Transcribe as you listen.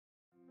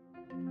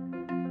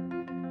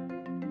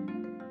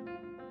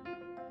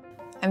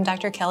I'm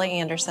Dr. Kelly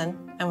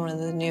Anderson. I'm one of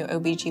the new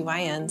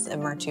OBGYNs at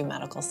Murtu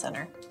Medical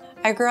Center.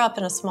 I grew up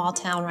in a small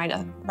town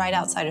right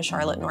outside of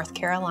Charlotte, North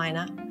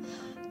Carolina.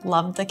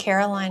 Loved the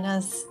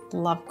Carolinas,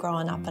 loved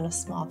growing up in a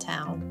small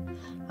town.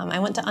 I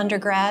went to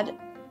undergrad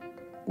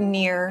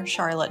near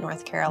Charlotte,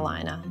 North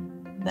Carolina.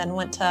 Then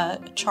went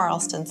to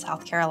Charleston,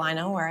 South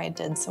Carolina, where I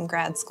did some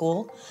grad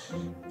school.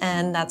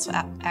 And that's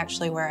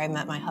actually where I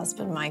met my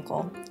husband,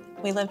 Michael.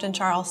 We lived in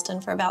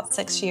Charleston for about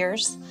 6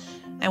 years.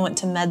 I went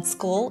to med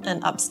school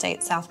in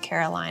upstate South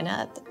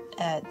Carolina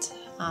at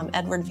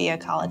Edward Via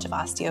College of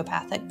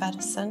Osteopathic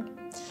Medicine.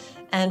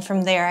 And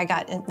from there, I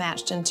got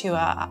matched into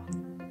a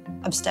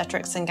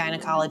obstetrics and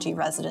gynecology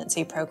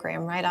residency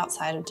program right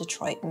outside of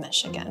Detroit,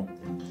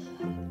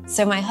 Michigan.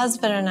 So my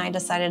husband and I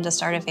decided to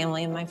start a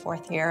family in my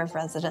 4th year of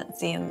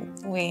residency,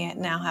 and we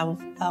now have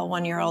a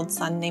 1-year-old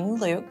son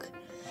named Luke.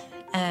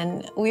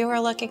 And we were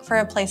looking for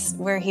a place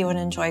where he would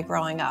enjoy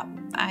growing up.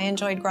 I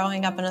enjoyed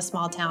growing up in a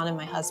small town, and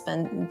my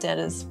husband did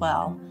as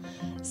well.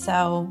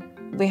 So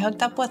we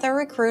hooked up with a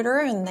recruiter,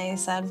 and they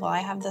said, well, I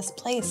have this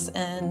place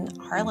in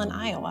Harlan,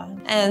 Iowa.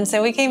 And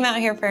so we came out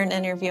here for an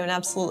interview and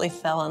absolutely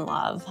fell in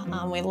love.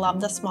 We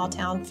loved the small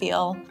town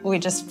feel. We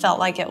just felt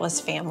like it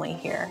was family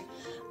here.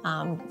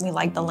 We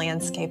like the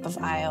landscape of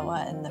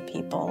Iowa and the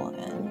people,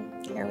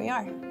 and here we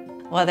are.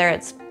 Whether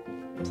it's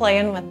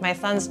playing with my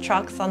son's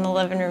trucks on the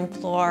living room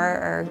floor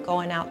or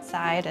going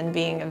outside and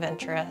being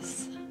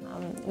adventurous.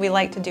 We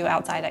like to do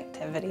outside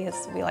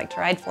activities. We like to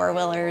ride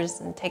 4-wheelers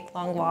and take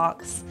long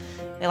walks.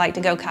 We like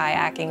to go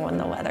kayaking when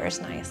the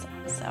weather's nice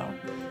also.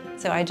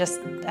 So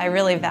I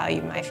really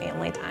value my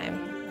family time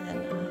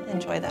and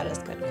enjoy that as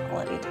good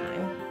quality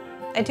time.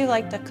 I do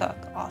like to cook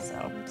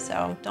also,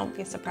 so don't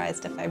be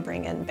surprised if I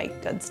bring in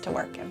baked goods to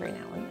work every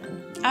now and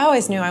then. I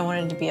always knew I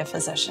wanted to be a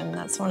physician.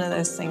 That's one of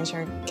those things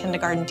your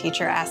kindergarten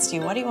teacher asks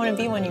you, what do you want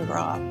to be when you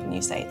grow up? And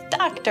you say,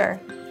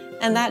 doctor.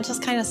 And that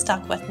just kind of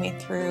stuck with me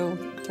through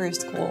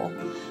school.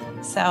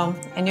 So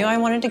I knew I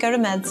wanted to go to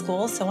med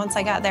school, so once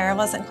I got there, I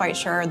wasn't quite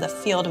sure the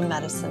field of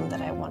medicine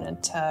that I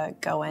wanted to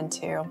go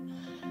into.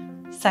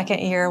 Second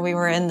year, we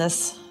were in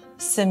this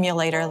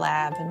simulator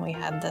lab, and we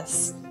had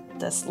this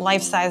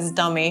life-size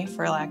dummy,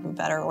 for lack of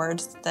better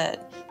words,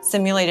 that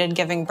simulated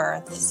giving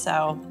birth.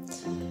 So,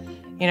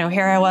 you know,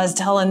 here I was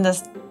telling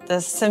this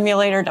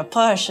simulator to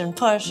push and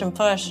push and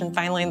push, and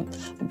finally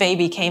the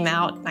baby came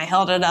out, and I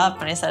held it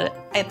up, and I said,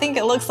 I think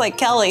it looks like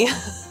Kelly.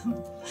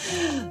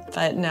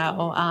 But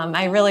no,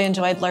 I really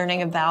enjoyed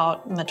learning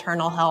about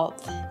maternal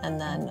health and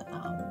then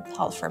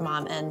health for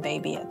mom and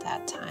baby at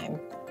that time.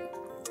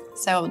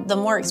 So the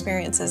more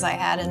experiences I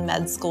had in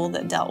med school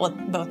that dealt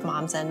with both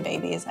moms and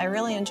babies, I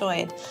really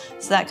enjoyed.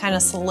 So that kind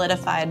of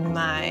solidified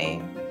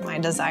my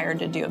desire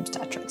to do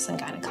obstetrics and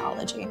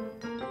gynecology.